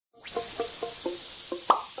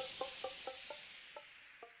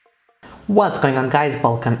What's going on, guys?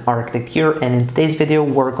 Balkan Architect here, and in today's video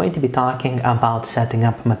we're going to be talking about setting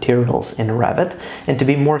up materials in Revit. And to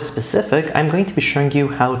be more specific, I'm going to be showing you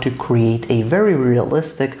how to create a very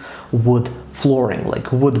realistic wood flooring,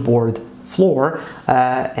 like wood board floor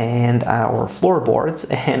or floorboards,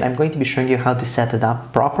 and I'm going to be showing you how to set it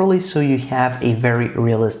up properly so you have a very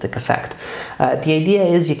realistic effect. The idea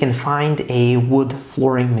is you can find a wood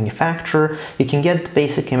flooring manufacturer, you can get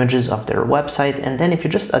basic images of their website, and then if you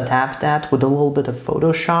just adapt that with a little bit of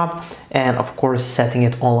Photoshop and of course setting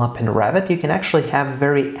it all up in Revit, you can actually have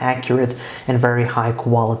very accurate and very high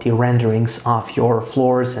quality renderings of your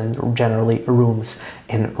floors and generally rooms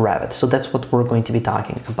in Revit. So that's what we're going to be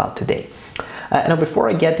talking about today. Now, before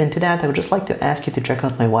I get into that, I would just like to ask you to check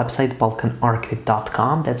out my website,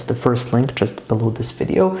 balkanarchitect.com. That's the first link just below this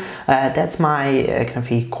video. That's my kind of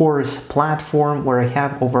a course platform where I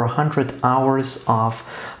have over 100 hours of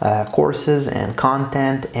courses and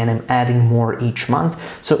content, and I'm adding more each month.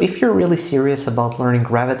 So if you're really serious about learning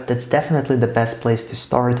Revit, that's definitely the best place to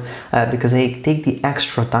start because I take the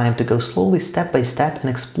extra time to go slowly, step by step, and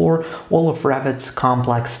explore all of Revit's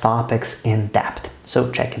complex topics in depth.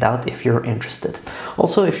 So check it out if you're interested.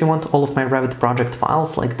 Also, if you want all of my Revit project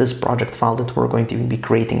files, like this project file that we're going to be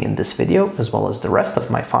creating in this video, as well as the rest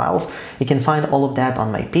of my files, you can find all of that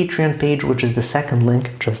on my Patreon page, which is the second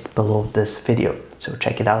link just below this video. So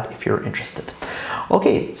check it out if you're interested.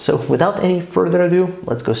 Okay, so without any further ado,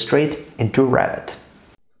 let's go straight into Revit.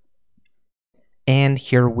 And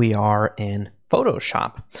here we are in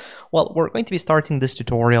Photoshop. Well, we're going to be starting this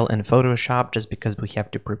tutorial in Photoshop just because we have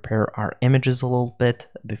to prepare our images a little bit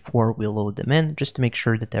before we load them in, just to make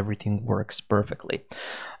sure that everything works perfectly.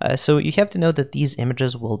 So you have to know that these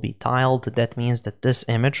images will be tiled. That means that this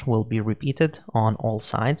image will be repeated on all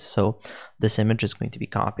sides. So this image is going to be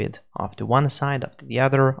copied off to one side, off to the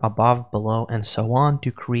other, above, below, and so on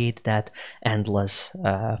to create that endless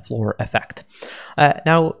floor effect.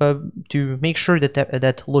 Now, to make sure that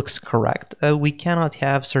that looks correct, we cannot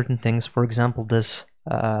have certain things. For example, this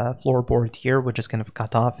floorboard here, which is kind of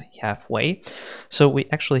cut off halfway. So we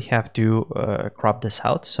actually have to crop this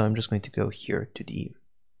out. So I'm just going to go here to the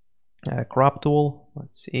crop tool.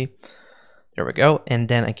 Let's see. There we go. And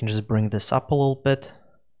then I can just bring this up a little bit.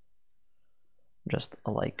 Just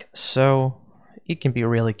like so. You can be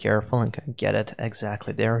really careful and get it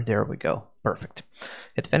exactly there. There we go. Perfect.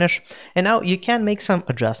 Hit finish. And now you can make some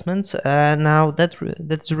adjustments. Now that's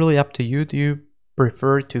really up to you. Do you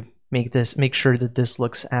prefer to make sure that this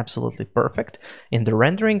looks absolutely perfect in the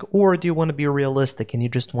rendering, or do you want to be realistic and you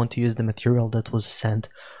just want to use the material that was sent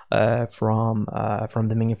from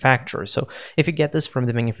the manufacturer? So if you get this from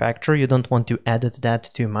the manufacturer, you don't want to edit that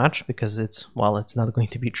too much because it's not going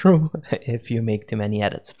to be true if you make too many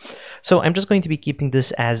edits. So I'm just going to be keeping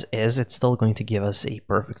this as is. It's still going to give us a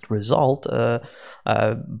perfect result,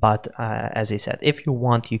 but as I said, if you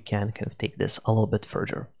want, you can kind of take this a little bit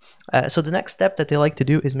further. So the next step that I like to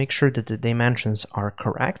do is make sure that the dimensions are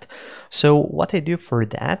correct. So what I do for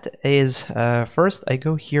that is first I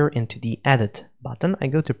go here into the Edit button, I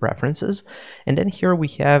go to Preferences, and then here we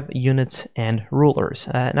have Units and Rulers.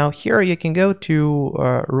 Now here you can go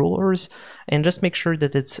to Rulers and just make sure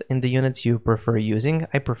that it's in the units you prefer using.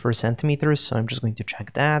 I prefer centimeters, so I'm just going to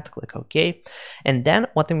check that, click OK. And then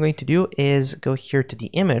what I'm going to do is go here to the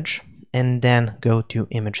image, and then go to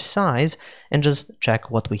image size and just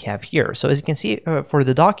check what we have here. So as you can see, for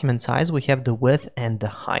the document size, we have the width and the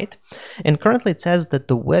height. And currently it says that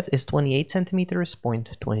the width is 28 centimeters,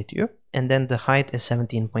 0.22, and then the height is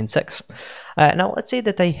 17.6. Now let's say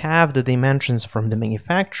that I have the dimensions from the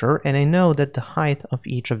manufacturer, and I know that the height of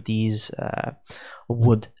each of these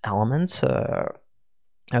wood elements,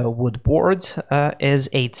 wood boards, is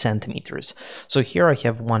 8 centimeters. So here I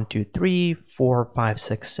have 1, 2, 3, 4, 5,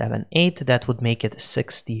 6, 7, 8. That would make it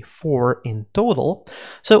 64 in total.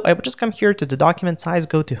 So I would just come here to the document size,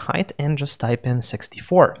 go to height, and just type in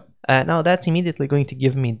 64. Now that's immediately going to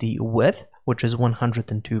give me the width, which is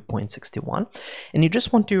 102.61. And you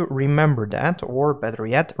just want to remember that, or better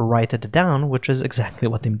yet, write it down, which is exactly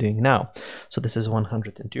what I'm doing now. So this is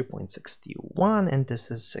 102.61, and this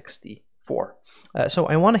is 64. So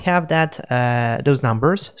I want to have that those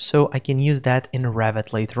numbers so I can use that in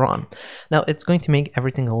Revit later on. Now it's going to make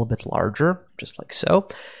everything a little bit larger, just like so.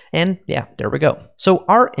 And yeah, there we go. So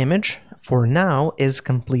our image for now is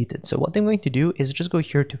completed. So what I'm going to do is just go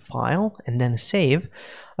here to File and then Save.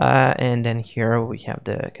 And then here we have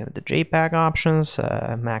the kind of the JPEG options,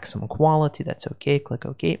 maximum quality, that's okay, click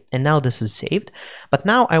OK. And now this is saved. But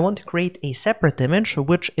now I want to create a separate image,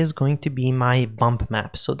 which is going to be my bump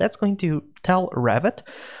map. So that's going to tell Revit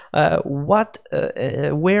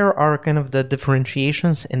where are kind of the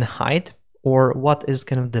differentiations in height, or what is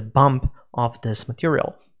kind of the bump of this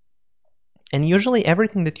material. And usually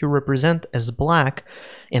everything that you represent as black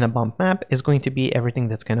in a bump map is going to be everything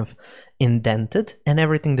that's kind of indented, and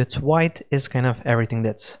everything that's white is kind of everything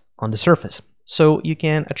that's on the surface. So you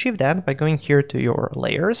can achieve that by going here to your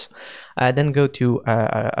layers, then go to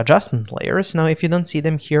adjustment layers. Now, if you don't see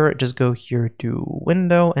them here, just go here to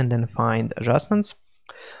window and then find adjustments.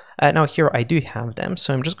 Now here I do have them,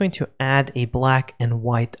 so I'm just going to add a black and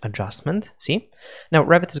white adjustment. See? Now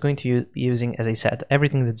Revit is going to be using, as I said,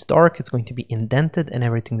 everything that's dark, it's going to be indented, and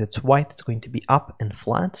everything that's white, it's going to be up and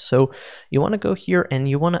flat. So you want to go here and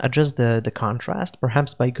you want to adjust the contrast,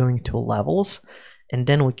 perhaps by going to levels, and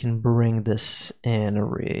then we can bring this in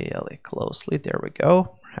really closely. There we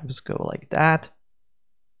go. Perhaps go like that.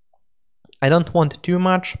 I don't want too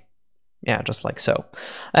much. Yeah, just like so.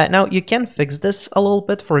 Now you can fix this a little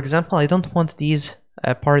bit. For example, I don't want these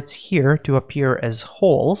parts here to appear as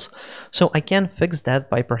holes, so I can fix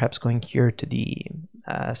that by perhaps going here to the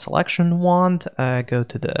selection wand, go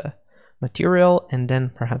to the material, and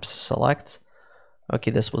then perhaps select.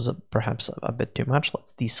 Okay, this was perhaps a bit too much.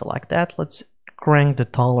 Let's deselect that. Let's crank the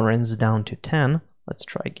tolerance down to 10. Let's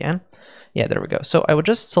try again. Yeah, there we go. So I would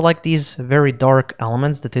just select these very dark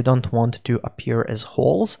elements that I don't want to appear as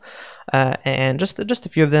holes, and just a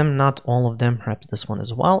few of them, not all of them, perhaps this one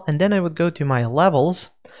as well. And then I would go to my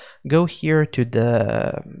levels, go here to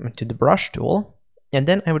the brush tool, and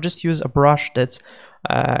then I would just use a brush that's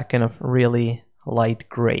kind of really light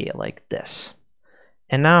gray like this.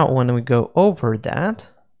 And now when we go over that,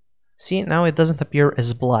 see, now it doesn't appear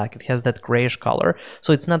as black. It has that grayish color,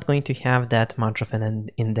 so it's not going to have that much of an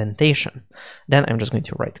indentation. Then I'm just going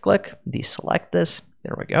to right click, deselect this.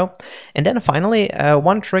 There we go. And then finally,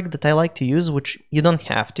 one trick that I like to use, which you don't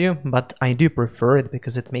have to, but I do prefer it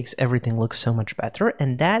because it makes everything look so much better,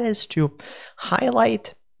 and that is to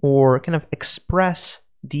highlight or kind of express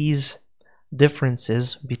these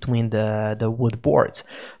differences between the wood boards.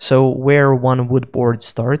 So where one wood board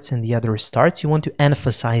starts and the other starts, you want to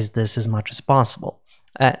emphasize this as much as possible.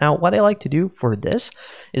 Now what I like to do for this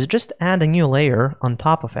is just add a new layer on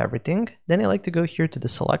top of everything. Then I like to go here to the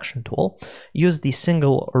selection tool, use the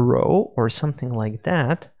single row or something like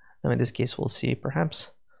that. Now in this case we'll see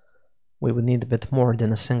perhaps we would need a bit more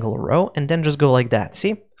than a single row, and then just go like that.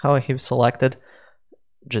 See how I have selected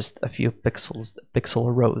just a few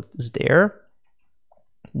pixel rows there.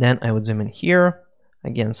 Then I would zoom in here,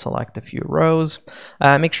 again select a few rows,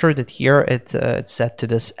 make sure that here it's set to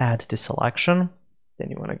this add to selection.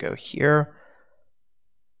 Then you want to go here,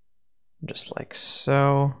 just like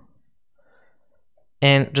so,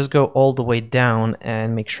 and just go all the way down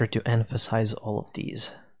and make sure to emphasize all of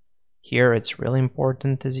these. Here it's really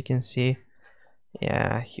important, as you can see.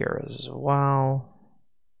 Yeah, here as well.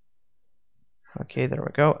 Okay, there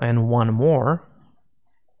we go, and one more.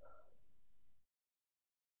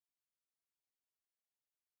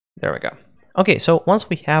 There we go. Okay, so once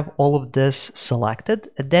we have all of this selected,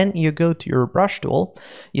 then you go to your brush tool,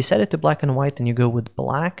 you set it to black and white, and you go with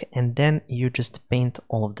black, and then you just paint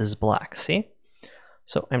all of this black, see?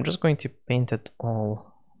 So I'm just going to paint it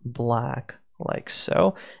all black like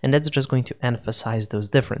so, and that's just going to emphasize those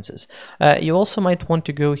differences. You also might want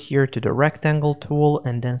to go here to the rectangle tool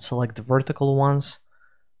and then select the vertical ones,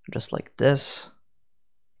 just like this.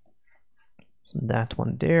 So that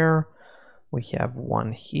one there. We have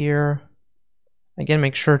one here. Again,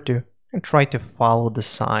 make sure to try to follow the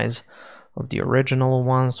size of the original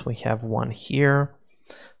ones. We have one here.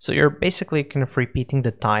 So you're basically kind of repeating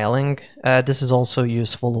the tiling. This is also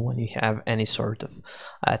useful when you have any sort of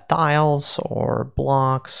tiles or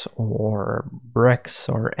blocks or bricks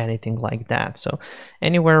or anything like that. So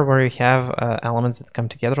anywhere where you have elements that come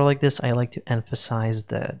together like this, I like to emphasize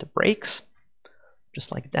the breaks,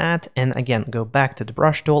 just like that. And again, go back to the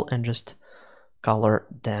brush tool and just color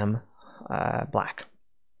them black.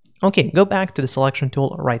 Okay, go back to the selection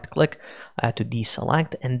tool, right click to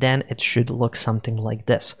deselect, and then it should look something like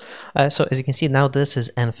this. So as you can see, now this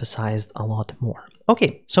is emphasized a lot more.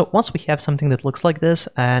 Okay, so once we have something that looks like this,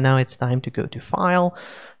 now it's time to go to File,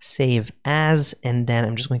 Save As, and then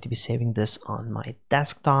I'm just going to be saving this on my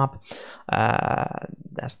desktop.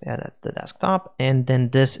 That's the desktop, and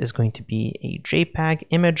then this is going to be a JPEG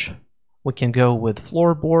image. We can go with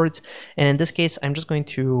floorboards, and in this case I'm just going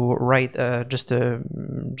to write just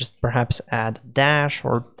perhaps add dash,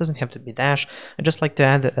 or it doesn't have to be dash. I just like to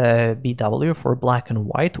add BW for black and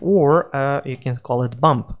white, or you can call it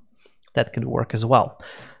bump. That could work as well.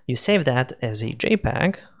 You save that as a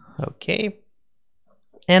JPEG. Okay,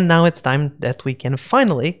 and now it's time that we can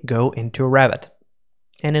finally go into Revit.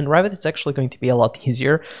 And in Revit, it's actually going to be a lot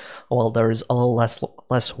easier. Well, there's a little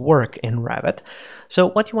less work in Revit. So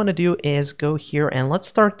what you want to do is go here and let's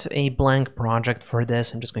start a blank project for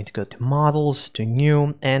this. I'm just going to go to Models, to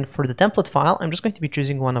New, and for the template file, I'm just going to be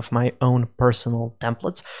choosing one of my own personal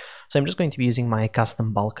templates. So I'm just going to be using my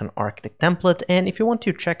custom Balkan Architect template. And if you want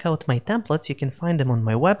to check out my templates, you can find them on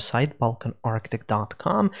my website,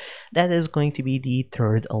 balkanarchitect.com. That is going to be the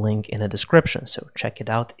third link in the description. So check it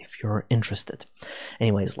out if you're interested.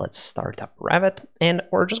 Anyways, let's start up Revit. And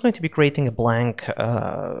we're just going to be creating a blank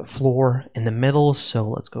floor in the middle. So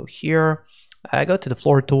let's go here, go to the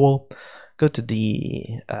floor tool, go to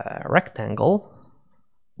the rectangle,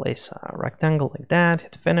 place a rectangle like that,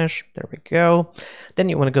 hit finish, there we go. Then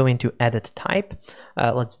you want to go into edit type.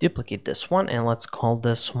 Let's duplicate this one and let's call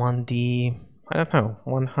this one the, I don't know,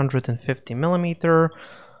 150 millimeter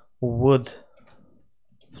wood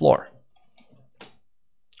floor.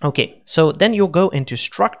 Okay, so then you'll go into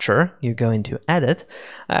structure, you go into edit.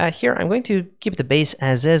 Here I'm going to keep the base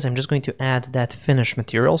as is. I'm just going to add that finish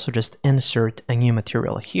material. So just insert a new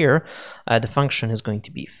material here. The function is going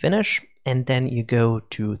to be finish. And then you go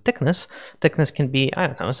to thickness. Thickness can be, I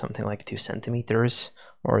don't know, something like 2 centimeters,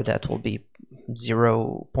 or that will be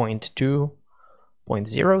 0.2.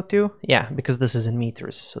 Yeah, because this is in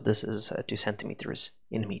meters, so this is 2 centimeters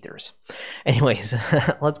in meters. Anyways,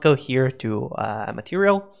 let's go here to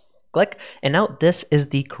material, click, and now this is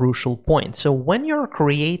the crucial point. So when you're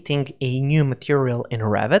creating a new material in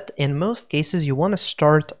Revit, in most cases you want to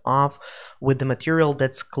start off with the material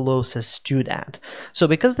that's closest to that. So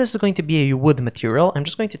because this is going to be a wood material, I'm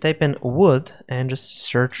just going to type in wood and just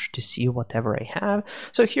search to see whatever I have.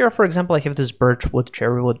 So here, for example, I have this birch wood,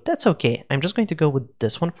 cherry wood. That's okay. I'm just going to go with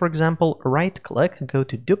this one, for example, right click, go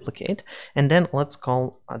to duplicate, and then let's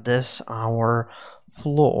call this our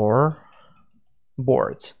floor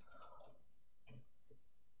boards.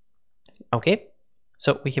 Okay,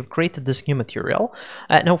 so we have created this new material.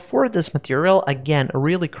 Now for this material, again,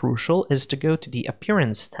 really crucial is to go to the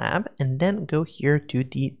Appearance tab and then go here to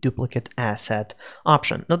the Duplicate Asset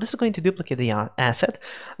option. Now this is going to duplicate the asset.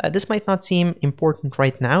 This might not seem important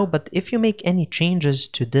right now, but if you make any changes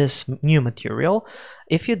to this new material,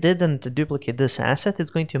 if you didn't duplicate this asset,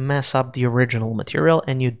 it's going to mess up the original material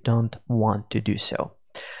and you don't want to do so.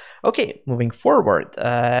 Okay, moving forward,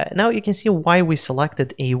 now you can see why we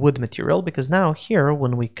selected a wood material, because now here,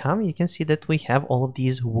 when we come, you can see that we have all of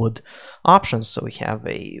these wood options. So we have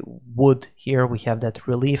a wood here, we have that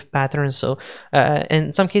relief pattern. So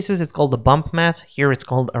in some cases, it's called a bump mat. Here, it's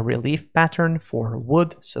called a relief pattern for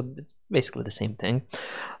wood. So it's basically the same thing.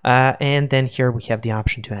 And then here we have the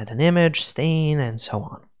option to add an image, stain, and so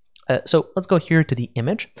on. So let's go here to the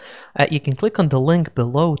image. You can click on the link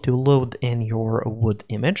below to load in your wood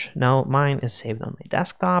image. Now mine is saved on my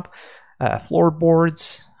desktop.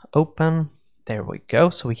 Floorboards, open. There we go.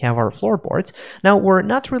 So we have our floorboards. Now we're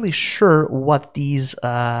not really sure what these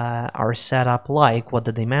are set up like, what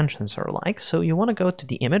the dimensions are like. So you want to go to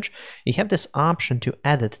the image. You have this option to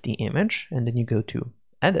edit the image, and then you go to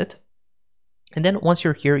edit. And then once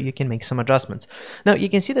you're here, you can make some adjustments. Now you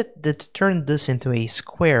can see that it turned this into a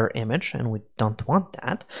square image, and we don't want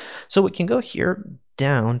that. So we can go here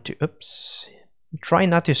down to, oops, try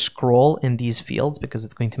not to scroll in these fields because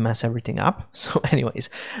it's going to mess everything up. So anyways,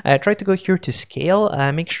 try to go here to scale,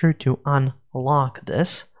 make sure to unlock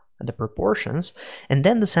this, the proportions, and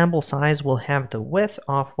then the sample size will have the width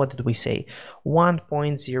of, what did we say,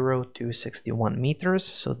 1.0261 meters.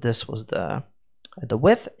 So this was the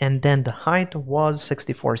width, and then the height was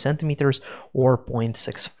 64 centimeters or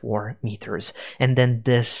 0.64 meters. And then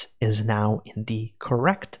this is now in the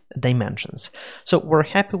correct dimensions. So we're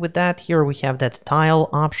happy with that. Here we have that tile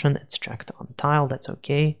option. It's checked on tile. That's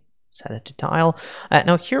okay. Set it to tile.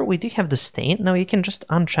 Now here we do have the stain. Now you can just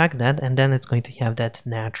uncheck that, and then it's going to have that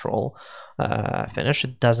natural finish.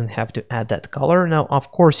 It doesn't have to add that color. Now,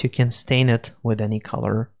 of course, you can stain it with any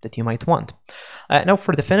color that you might want. Now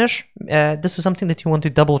for the finish, this is something that you want to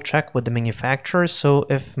double check with the manufacturer. So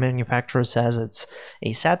if manufacturer says it's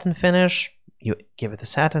a satin finish, you give it a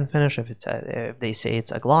satin finish. If they say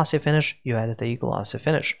it's a glossy finish, you add it a glossy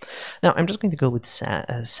finish. Now I'm just going to go with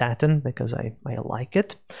satin because I like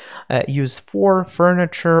it. Used for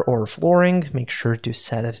furniture or flooring. Make sure to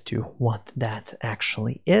set it to what that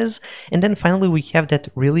actually is. And then finally we have that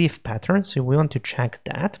relief pattern, so we want to check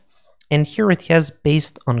that. And here it has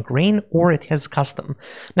based on grain or it has custom.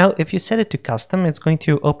 Now if you set it to custom, it's going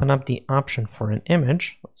to open up the option for an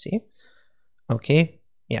image. Let's see. Okay.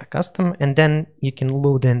 Yeah, custom, and then you can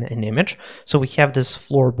load in an image. So we have this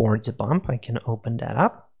floorboards bump. I can open that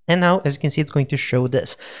up. And now, as you can see, it's going to show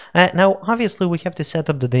this. Now, obviously, we have to set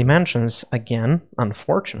up the dimensions again,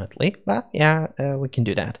 unfortunately, but yeah, we can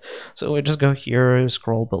do that. So we just go here,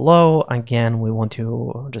 scroll below. Again, we want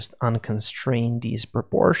to just unconstrain these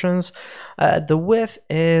proportions. The width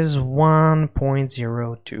is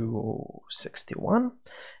 1.0261,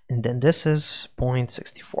 and then this is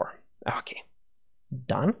 0.64. Okay,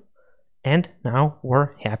 done. And now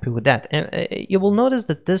we're happy with that. And you will notice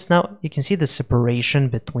that this now, you can see the separation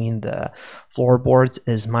between the floorboards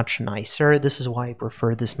is much nicer. This is why I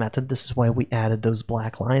prefer this method. This is why we added those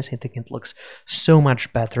black lines. I think it looks so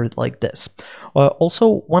much better like this.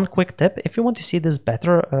 Also, one quick tip, if you want to see this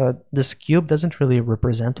better, this cube doesn't really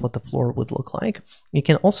represent what the floor would look like. You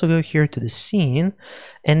can also go here to the scene,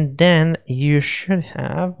 and then you should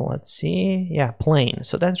have, let's see, yeah, plane.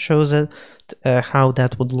 So that shows it how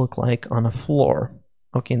that would look like on a floor.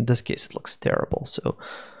 Okay, in this case it looks terrible, so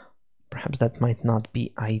perhaps that might not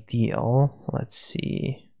be ideal. Let's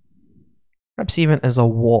see, perhaps even as a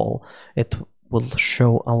wall it will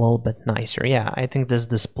show a little bit nicer. Yeah, I think this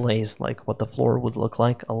displays like what the floor would look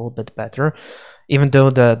like a little bit better, even though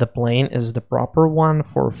the plane is the proper one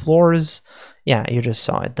for floors. Yeah, you just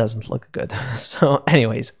saw it doesn't look good. So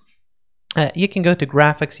anyways, you can go to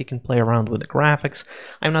graphics, you can play around with the graphics.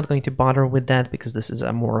 I'm not going to bother with that because this is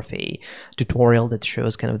a more of a tutorial that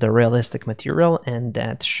shows kind of the realistic material and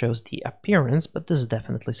that shows the appearance, but this is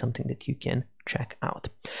definitely something that you can check out.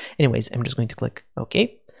 Anyways, I'm just going to click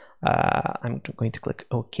OK. I'm going to click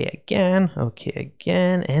OK again,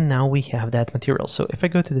 and now we have that material. So if I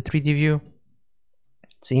go to the 3D view,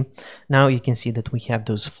 see, now you can see that we have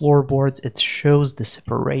those floorboards. It shows the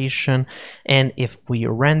separation, and if we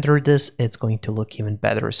render this, it's going to look even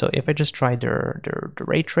better. So if I just try the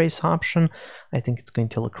ray trace option, I think it's going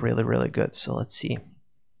to look really, really good. So let's see.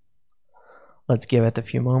 Let's give it a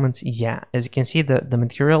few moments. Yeah, as you can see, the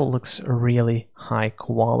material looks really high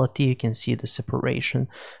quality. You can see the separation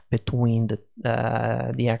between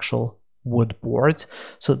the actual wood boards.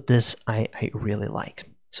 So this I really like.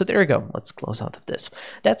 So there you go. Let's close out of this.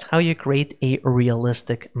 That's how you create a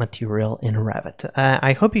realistic material in Revit.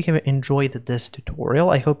 I hope you have enjoyed this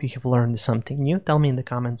tutorial. I hope you have learned something new. Tell me in the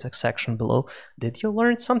comments section below, did you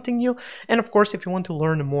learn something new? And of course, if you want to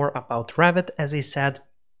learn more about Revit, as I said,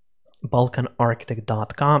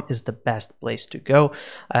 balkanarchitect.com is the best place to go.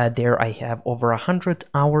 There I have over 100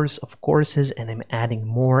 hours of courses, and I'm adding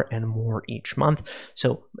more and more each month,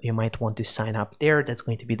 so you might want to sign up there. That's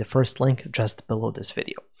going to be the first link just below this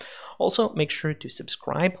video. Also, make sure to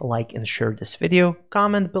subscribe, like, and share this video.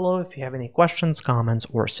 Comment below if you have any questions, comments,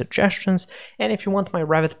 or suggestions. And if you want my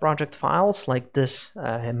Revit project files, like this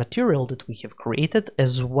material that we have created,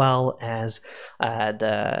 as well as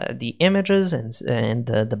the images and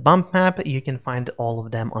the bump map, you can find all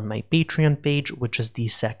of them on my Patreon page, which is the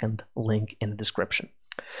second link in the description.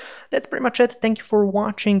 That's pretty much it. Thank you for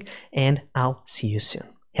watching, and I'll see you soon.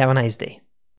 Have a nice day.